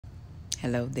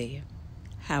Hello there.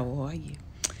 How are you?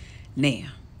 Now,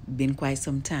 been quite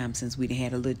some time since we done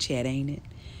had a little chat, ain't it?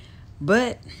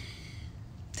 But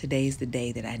today's the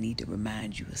day that I need to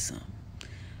remind you of something.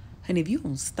 Honey, if you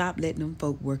don't stop letting them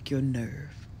folk work your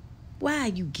nerve, why are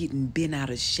you getting bent out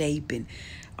of shape and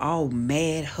all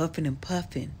mad, huffing and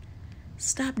puffing?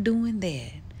 Stop doing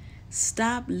that.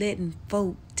 Stop letting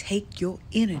folk take your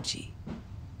energy.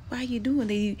 Why are you doing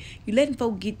that? You letting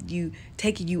folk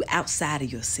taking you outside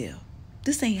of yourself.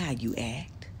 This ain't how you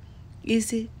act,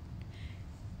 is it?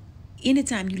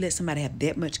 Anytime you let somebody have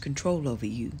that much control over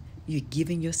you, you're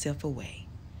giving yourself away.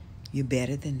 You're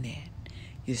better than that.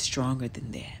 You're stronger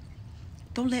than that.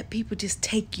 Don't let people just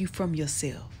take you from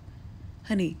yourself.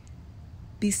 Honey,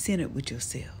 be centered with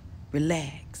yourself.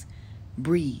 Relax.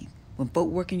 Breathe. When folk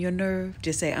working your nerve,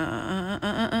 just say,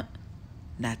 Not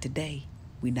today.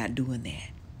 We're not doing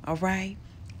that. All right?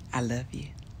 I love you.